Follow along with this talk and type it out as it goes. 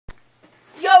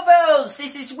Hellos,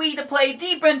 this is Wii2PLAY,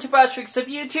 the Brent of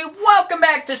YouTube. Welcome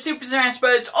back to Super Smash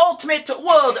Bros. Ultimate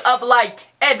World of Light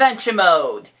Adventure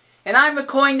Mode. And I'm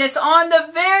recording this on the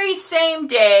very same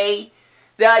day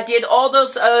that I did all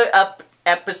those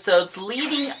episodes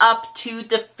leading up to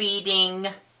defeating,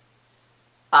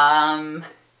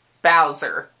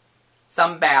 Bowser.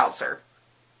 Some Bowser.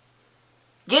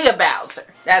 Giga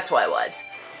Bowser. That's what it was.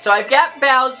 So I've got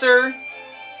Bowser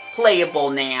playable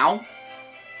now.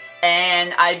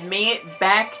 And I've made it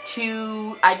back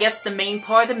to, I guess, the main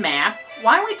part of the map.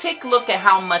 Why don't we take a look at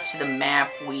how much of the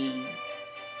map we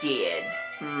did?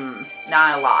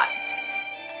 Not a lot.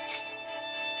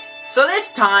 So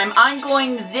this time, I'm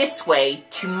going this way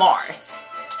to Marth.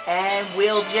 And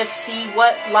we'll just see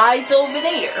what lies over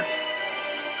there.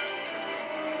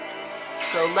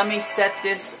 So let me set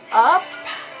this up.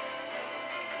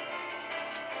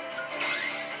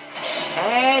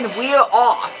 And we're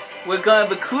off. We're going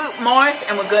to recruit Marth,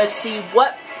 and we're going to see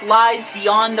what lies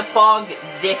beyond the fog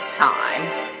this time.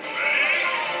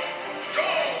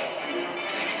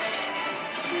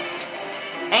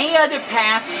 Any other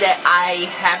paths that I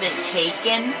haven't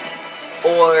taken,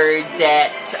 or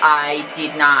that I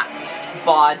did not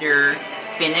bother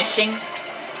finishing,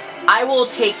 I will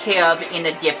take care of in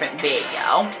a different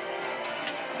video.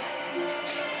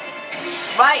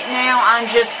 Right now, I'm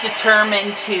just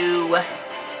determined to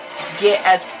get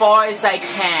as far as I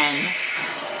can,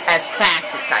 as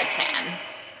fast as I can.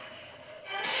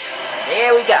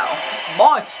 There we go.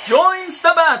 Marth joins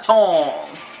the battle!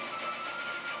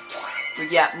 We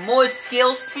got more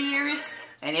skill spears,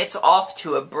 and it's off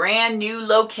to a brand new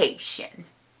location.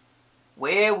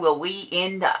 Where will we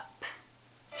end up?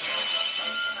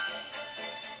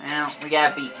 Well, we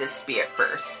gotta beat this spear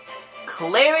first.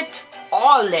 Clear it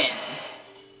all in.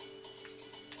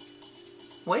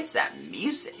 What is that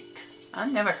music?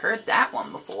 I've never heard that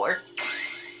one before.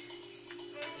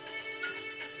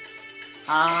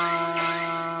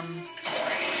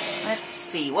 Let's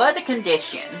see. What are the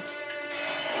conditions?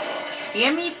 The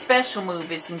enemy's special move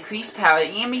is increased power.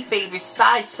 The enemy favors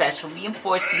side special.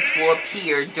 Reinforcements will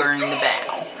appear during the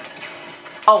battle.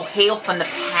 Oh, hail from the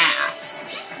past.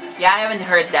 Yeah, I haven't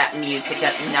heard that music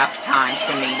enough times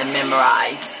for me to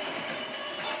memorize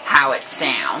how it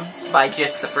sounds by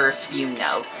just the first few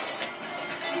notes.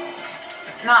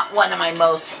 Not one of my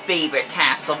most favorite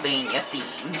Castlevania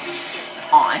themes,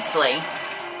 honestly.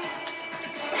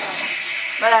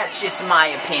 But that's just my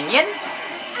opinion.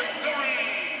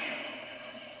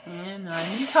 And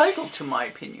I'm entitled to my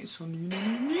opinion, so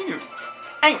anyways.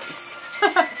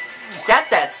 Got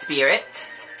that spirit.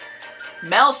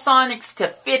 Mel Sonics to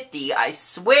 50. I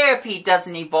swear if he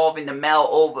doesn't evolve into Mel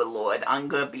Overlord, I'm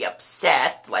gonna be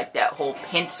upset, like that whole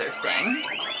pincer thing.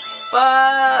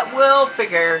 But we'll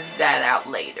figure that out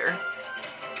later.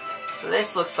 So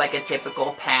this looks like a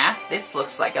typical path. This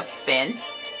looks like a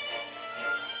fence.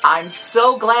 I'm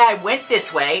so glad I went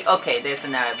this way. Okay, there's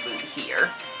another loot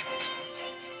here.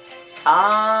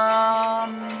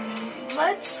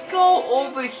 Let's go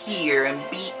over here and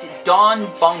beat Don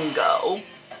Bongo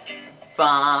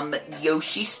from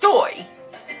Yoshi's Story.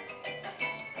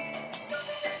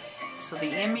 So the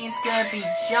enemy is going to be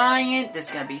giant.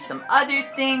 There's going to be some other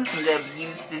things. I'm going to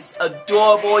use this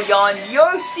adorable Yon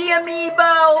Yoshi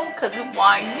amiibo, because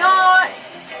why not?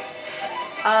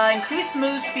 Increase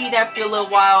move speed after a little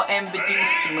while, and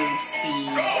reduce the move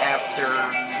speed after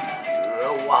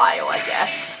a while, I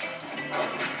guess.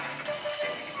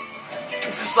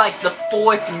 This is like the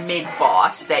 4th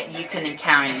mid-boss that you can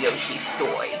encounter in Yoshi's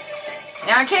Story.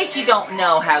 Now, in case you don't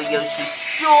know how Yoshi's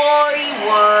Story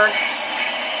works,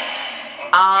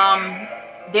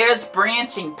 there's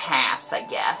branching paths, I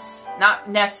guess. Not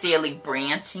necessarily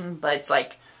branching, but it's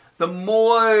like, the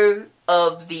more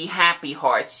of the happy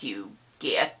hearts you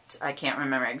get, I can't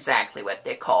remember exactly what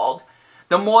they're called,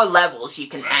 the more levels you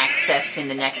can access in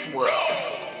the next world.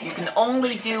 You can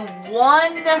only do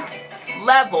 1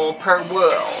 level per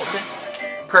world,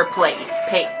 per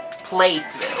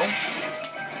playthrough.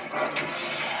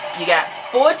 You got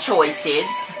 4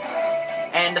 choices,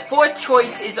 and the 4th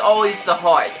choice is always the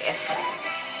hardest.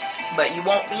 But you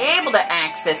won't be able to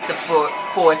access the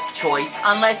 4th choice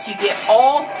unless you get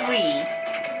all 3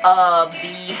 of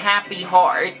the happy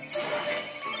hearts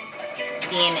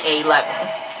in a level.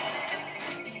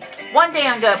 One day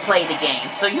I'm going to play the game,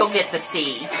 so you'll get to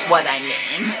see what I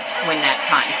mean when that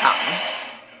time comes.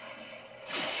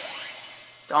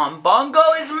 Don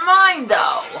Bongo is mine,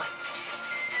 though!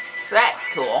 So that's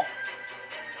cool.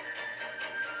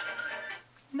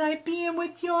 Night being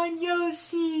with you on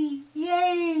Yoshi!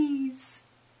 Yays!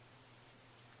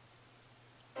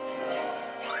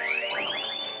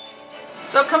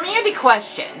 So, community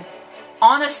question.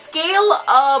 On a scale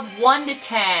of 1 to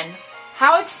 10,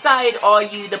 how excited are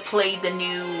you to play the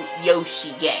new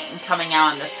Yoshi game coming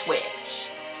out on the Switch?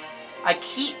 I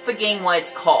keep forgetting what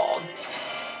it's called.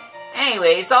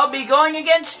 Anyways, I'll be going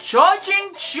against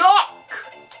Charging Chuck,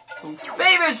 who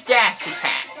favors dash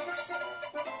attacks.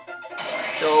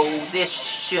 So this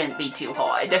shouldn't be too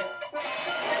hard.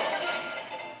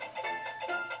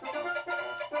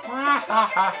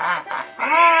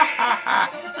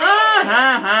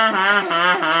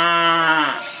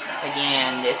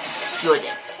 Again, this shouldn't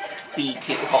be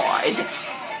too hard.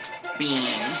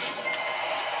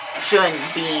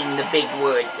 Shouldn't being the big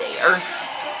word there.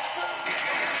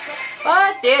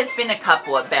 But there's been a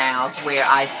couple of battles where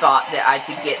I thought that I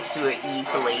could get through it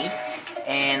easily,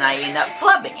 and I end up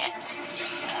flubbing it.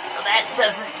 So that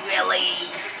doesn't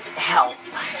really help.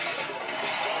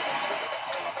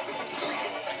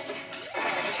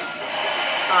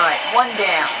 Alright, 1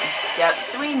 down. Got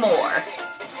 3 more.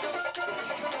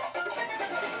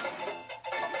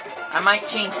 I might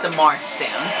change the Marth soon.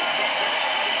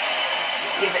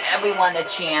 Give everyone a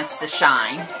chance to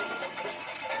shine.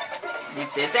 And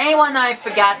if there's anyone I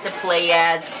forgot to play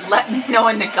as, let me know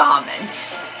in the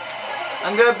comments.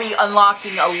 I'm going to be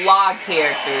unlocking a lot of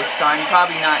characters, so I'm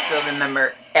probably not going to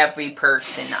remember every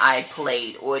person I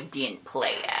played or didn't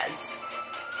play as.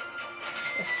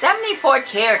 74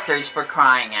 characters, for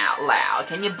crying out loud.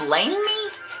 Can you blame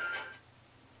me?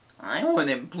 I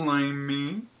wouldn't blame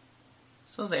me.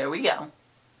 So there we go.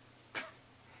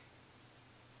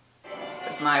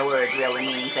 Because my word really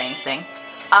means anything.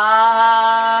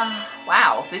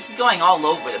 Wow, this is going all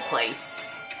over the place.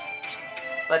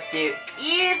 But there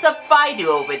is a fighter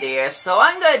over there, so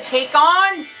I'm gonna take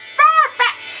on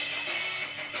Farfetch,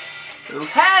 who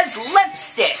has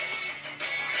lipstick.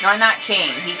 No, not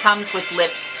King. He comes with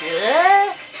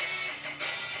lipstick.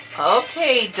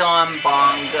 Okay, Don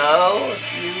Bongo,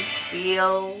 if you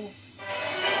feel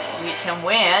we can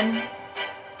win,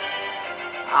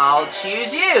 I'll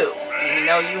choose you. Even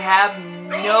though you have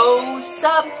no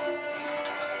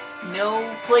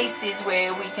places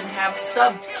where we can have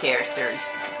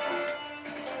sub-characters.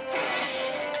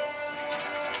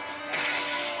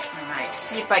 Alright,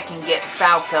 see if I can get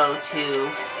Falco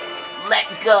to let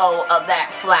go of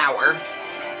that flower.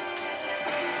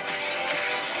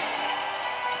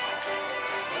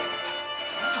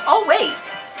 Oh, wait!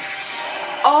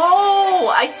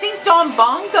 Oh, I think Don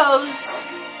Bongo's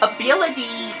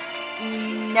ability...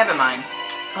 Never mind.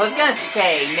 I was gonna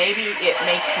say, maybe it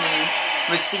makes me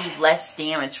receive less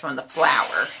damage from the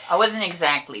flower. I wasn't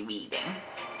exactly reading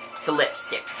the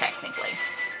lipstick, technically.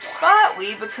 But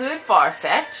we've recruited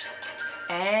Farfetch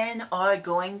and are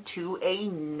going to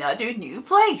another new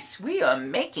place. We are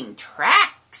making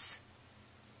tracks.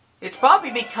 It's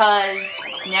probably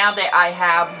because now that I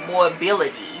have more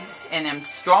abilities and am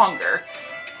stronger.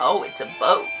 Oh, it's a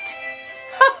boat.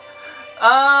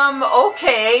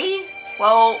 Okay.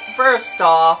 Well, first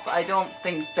off, I don't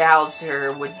think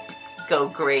Bowser would go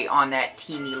great on that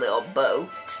teeny little boat.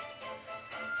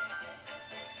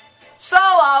 So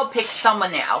I'll pick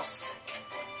someone else.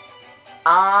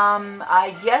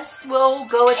 I guess we'll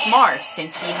go with Marth,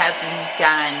 since he hasn't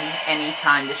gotten any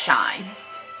time to shine.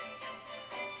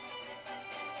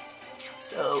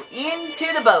 So,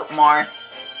 into the boat, Marth.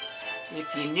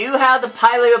 If you knew how to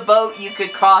pilot a boat, you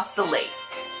could cross the lake.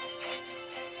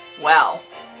 Well,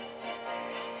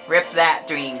 rip that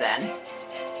dream then.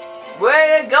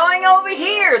 We're going over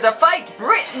here to fight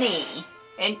Brittany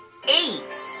and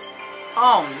Ace.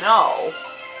 Oh no.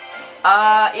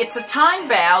 It's a time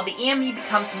battle. The enemy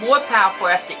becomes more powerful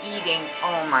after eating.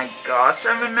 Oh my gosh,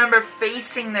 I remember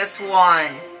facing this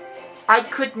one. I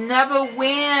could never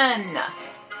win.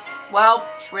 Well,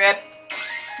 rip.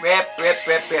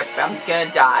 I'm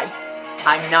gonna die.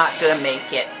 I'm not gonna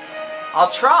make it. I'll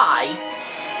try.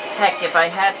 Heck, if I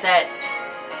had that...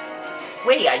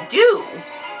 Wait, I do?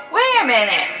 Wait a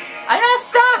minute! I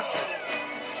messed up!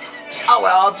 Oh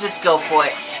well, I'll just go for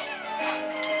it.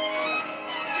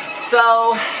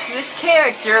 So, this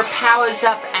character powers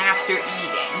up after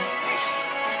eating.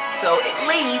 So, at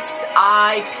least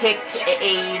I picked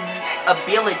an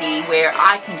ability where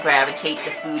I can gravitate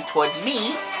the food toward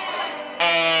me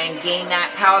and gain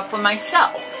that power for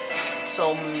myself.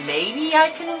 So, maybe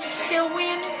I can still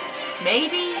win?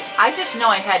 Maybe? I just know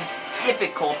I had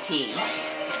difficulty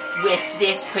with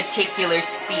this particular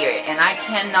spirit, and I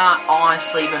cannot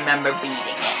honestly remember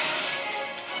beating it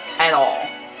at all.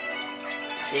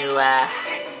 So,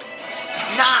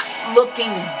 not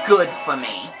looking good for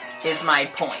me, is my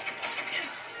point.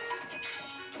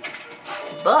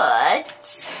 But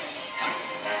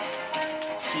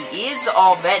she is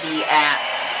already at...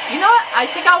 You know what? I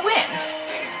think I'll win.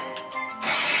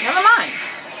 Never mind.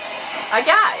 I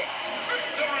got it.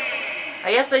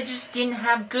 I guess I just didn't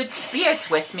have good spirits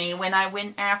with me when I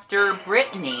went after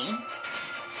Brittany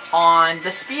on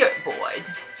the spirit board.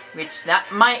 Which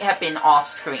that might have been off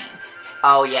screen.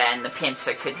 Oh yeah, and the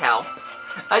pincer could help.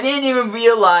 I didn't even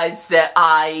realize that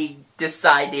I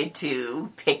decided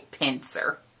to pick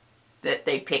pincer. That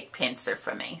they picked pincer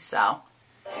for me, so.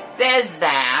 There's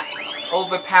that.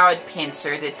 Overpowered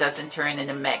pincer that doesn't turn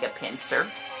into mega pincer.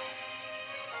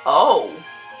 Oh.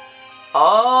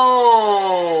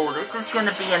 Oh, this is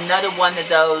gonna be another one of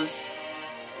those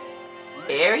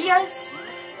areas?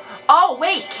 Oh,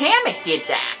 wait, Kamek did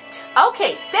that.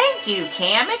 Okay, thank you,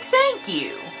 Kamek, thank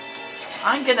you.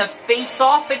 I'm gonna face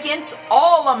off against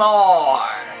Olimar.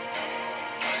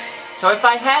 So if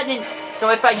I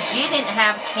didn't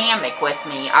have Kamek with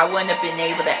me, I wouldn't have been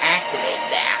able to activate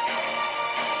that.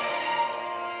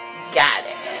 Got it.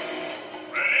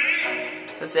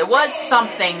 Because there was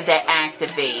something that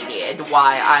activated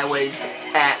while I was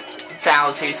at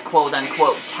Bowser's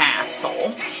quote-unquote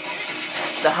castle.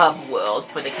 The hub world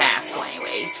for the castle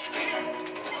anyways.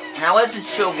 And I wasn't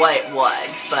sure what it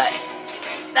was, but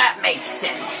that makes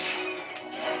sense.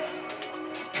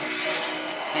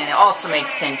 And it also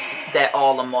makes sense that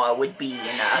Olimar would be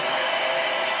in a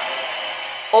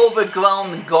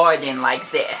overgrown garden like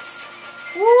this.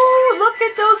 Woo, look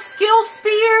at those skill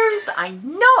spears! I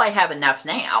know I have enough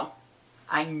now.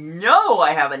 I know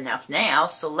I have enough now,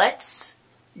 so let's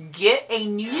get a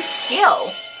new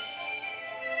skill.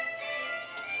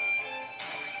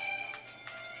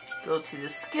 Go to the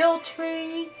skill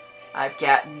tree. I've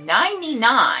got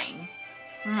 99.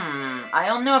 I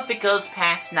don't know if it goes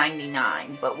past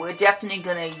 99, but we're definitely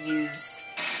getting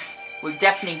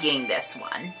this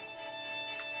one.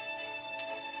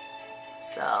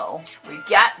 So, we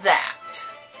got that.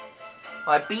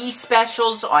 Our B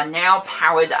specials are now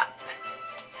powered up.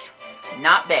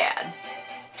 Not bad.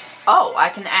 Oh, I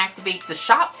can activate the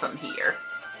shop from here.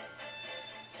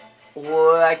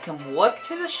 Or I can warp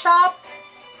to the shop?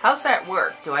 How's that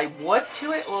work? Do I warp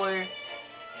to it, or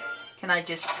can I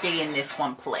just stay in this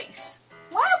one place?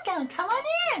 Welcome, come on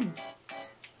in!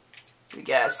 We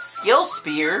got a skill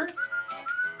spear.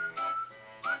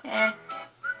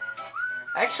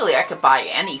 Actually, I could buy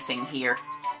anything here.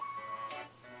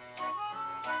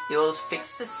 You'll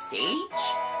fix the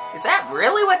stage? Is that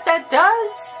really what that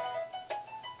does?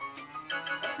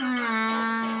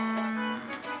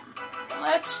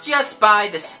 Let's just buy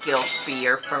the skill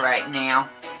spear for right now.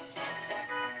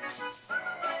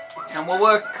 And we'll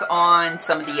work on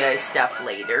some of the other stuff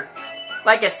later.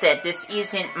 Like I said, this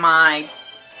isn't my...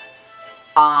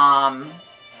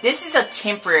 this is a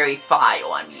temporary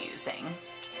file I'm using.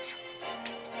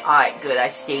 Alright, good. I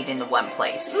stayed in the one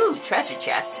place. Ooh, treasure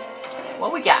chest.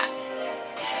 What we got?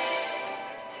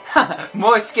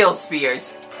 More skill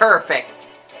spears. Perfect.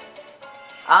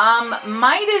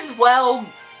 Might as well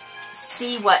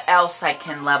see what else I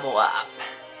can level up.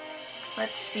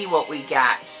 Let's see what we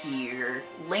got here.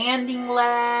 Landing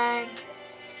lag.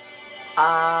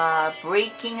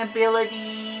 Braking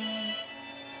ability.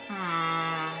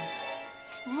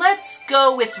 Let's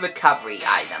go with recovery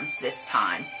items this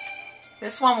time.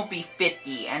 This one will be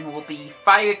 50 and will be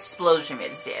fire explosion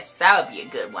resist. That would be a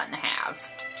good one to have.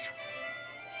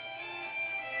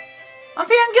 I'm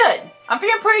feeling good. I'm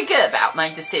feeling pretty good about my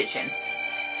decisions.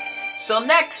 So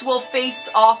next we'll face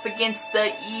off against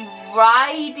the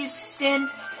iridescent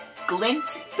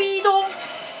glint beetle.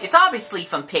 It's obviously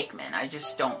from Pikmin. I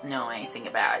just don't know anything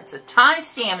about it. It's a time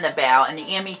stamina battle and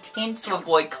the enemy tends to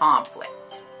avoid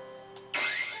conflict.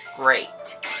 Great.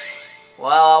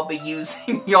 Well, I'll be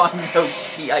using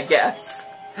Yoshi, I guess.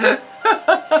 I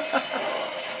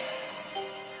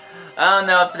don't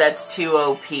know if that's too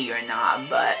OP or not,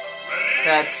 but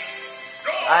that's,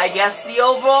 I guess, the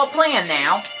overall plan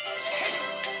now.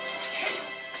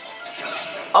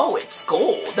 Oh, it's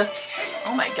gold.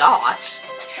 Oh my gosh.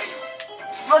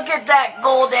 Look at that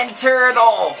golden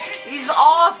turtle. He's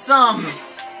awesome.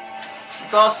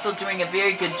 He's also doing a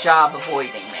very good job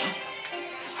avoiding me.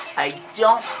 I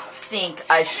don't think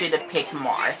I should have picked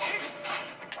Marth.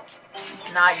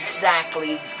 He's not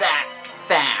exactly that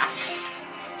fast.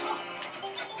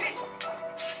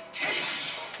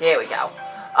 There we go.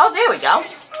 Oh, there we go.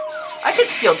 I could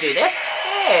still do this.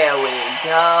 There we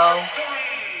go.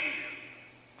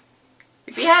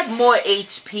 If he had more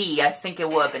HP, I think it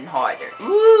would have been harder.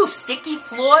 Ooh, sticky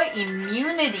floor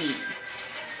immunity.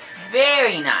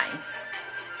 Very nice.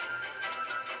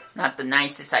 Not the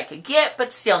nicest I could get,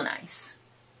 but still nice.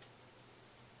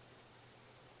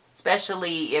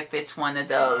 Especially if it's one of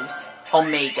those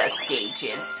Omega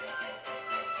stages.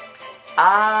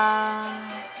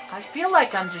 I feel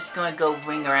like I'm just gonna go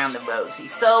ring around the rosy.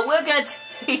 So we're gonna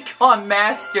take on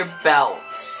Master Belt.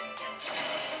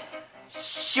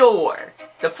 Sure.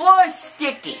 The floor is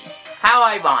sticky. How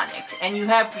ironic. And you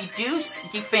have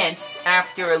reduced defense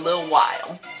after a little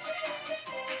while.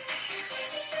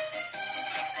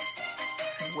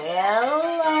 Well,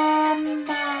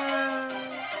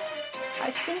 I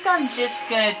think I'm just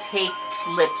gonna take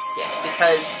Lipstick,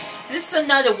 because this is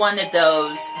another one of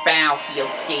those battlefield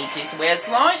stages where as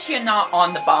long as you're not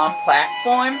on the bottom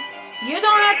platform, you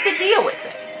don't have to deal with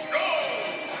it.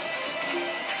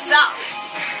 So,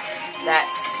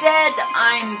 that said,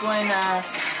 I'm gonna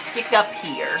stick up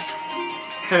here.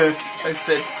 I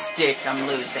said stick, I'm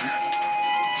losing.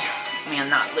 I mean, I'm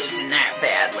not losing that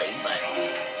badly, but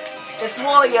this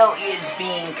Wario is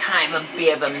being kind of a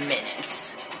bit of a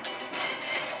menace.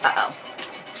 Uh-oh.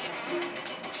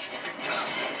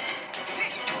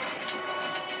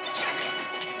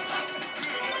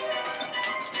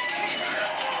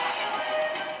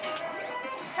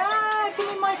 Ah, give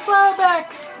me my flower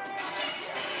back.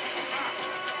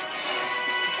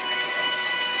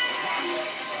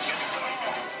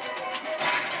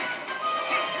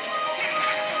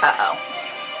 Uh-oh.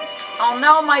 Oh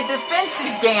no, my defense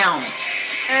is down.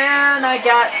 And I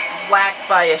got whacked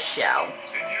by a shell.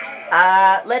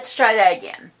 Let's try that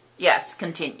again. Yes,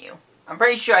 continue. I'm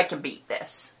pretty sure I can beat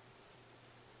this.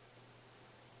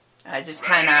 I just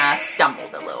kinda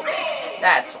stumbled a little bit.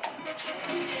 That's all.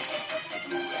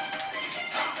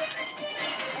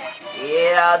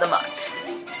 Get out of the muck.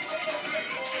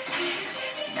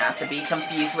 Not to be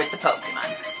confused with the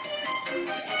Pokemon.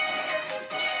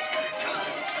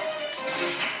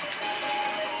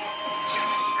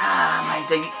 My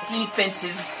defense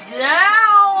is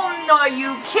down! Are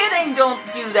you kidding? Don't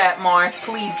do that, Marth.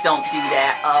 Please don't do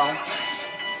that. Oh.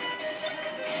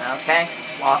 Okay.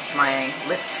 Lost my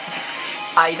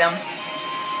lipstick item.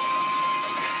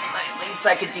 At least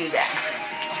I could do that.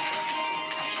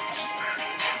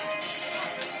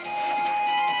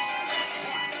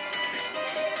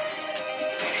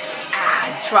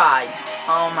 I tried.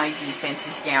 Oh, my defense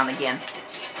is down again.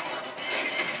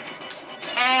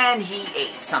 And he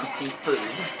ate something food.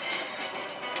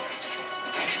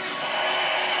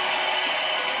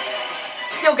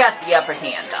 Still got the upper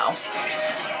hand, though.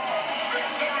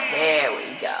 There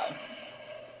we go.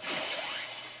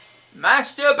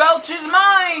 Master Belt is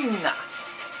mine!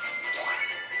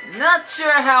 Not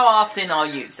sure how often I'll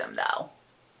use him, though.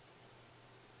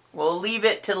 We'll leave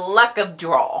it to the luck of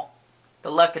draw.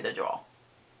 The luck of the draw.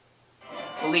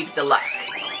 We'll leave it to luck.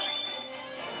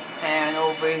 And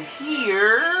over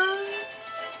here,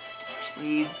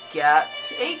 we've got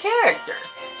a character.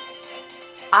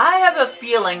 I have a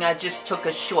feeling I just took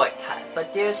a shortcut,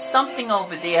 but there's something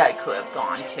over there I could have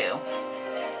gone to.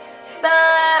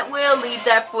 But we'll leave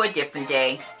that for a different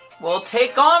day. We'll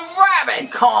take on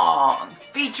Rabbit Kong,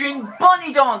 featuring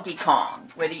Bunny Donkey Kong,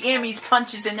 where the enemy's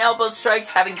punches and elbow strikes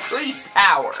have increased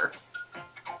power.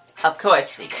 Of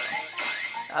course they do.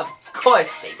 Of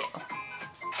course they do.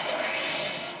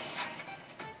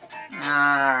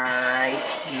 Alright,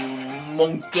 you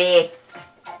monkey.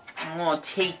 I'm gonna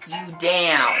take you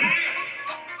down.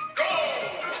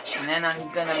 And then I'm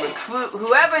gonna recruit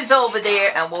whoever's over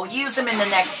there, and we'll use him in the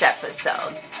next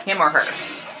episode. Him or her.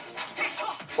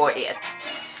 Or it.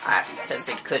 Because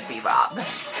it could be Rob.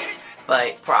 But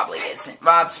it probably isn't.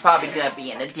 Rob's probably gonna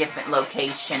be in a different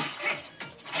location.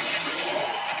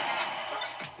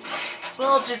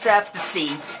 We'll just have to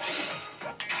see.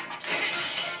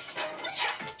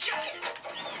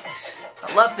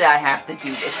 I love that I have to do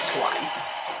this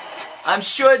twice. I'm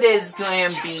sure there's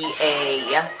going to be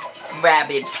a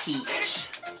Rabbid Peach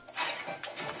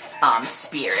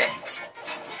spirit.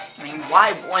 I mean,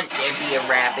 why wouldn't there be a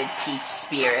Rabbid Peach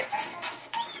spirit?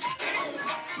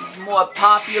 She's more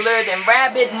popular than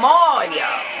Rabbid Mario.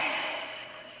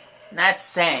 And that's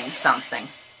saying something.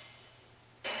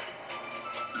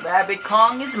 Rabbit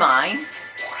Kong is mine.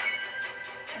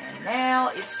 And now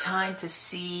it's time to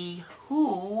see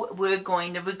who we're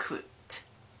going to recruit.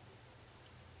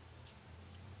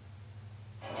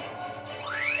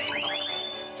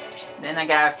 Then I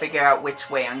gotta figure out which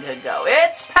way I'm gonna go.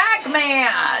 It's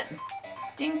Pac-Man!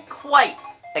 Didn't quite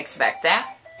expect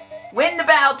that. Win the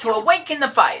battle to awaken the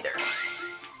fighter.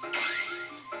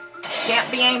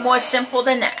 Can't be any more simple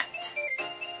than that.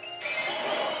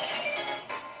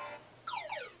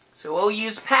 So we'll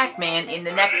use Pac-Man in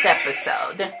the next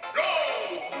episode.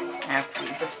 After we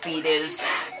defeat his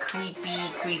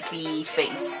creepy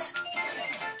face.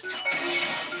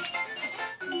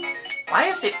 Why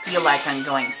does it feel like I'm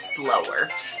going slower?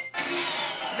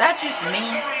 Is that just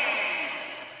me?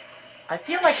 I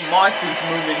feel like Marth is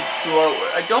moving slower.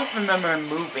 I don't remember him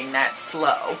moving that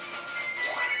slow.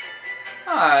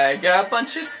 I got a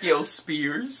bunch of skill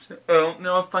spears. I don't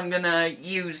know if I'm gonna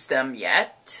use them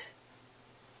yet.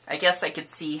 I guess I could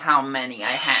see how many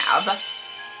I have.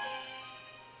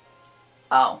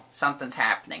 Oh, something's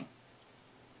happening.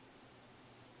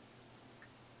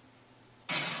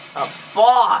 A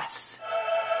boss!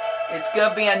 It's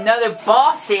gonna be another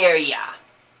boss area!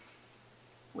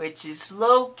 Which is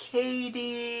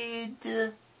located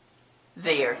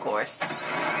there, of course.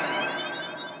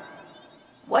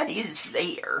 What is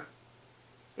there?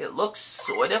 It looks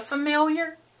sort of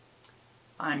familiar.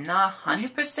 I'm not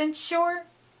 100% sure.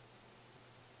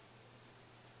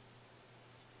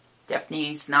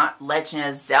 Definitely is not Legend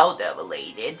of Zelda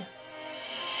related.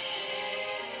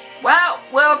 Well,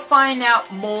 we'll find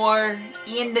out more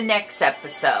in the next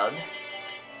episode.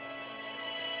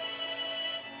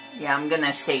 Yeah, I'm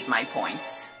gonna save my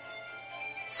points.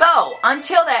 So,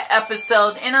 until that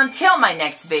episode, and until my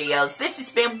next videos, this has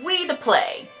been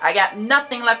Wii2PLAY. I got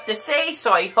nothing left to say,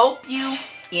 so I hope you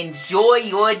enjoy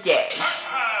your day.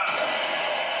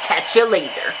 Catch you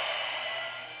later.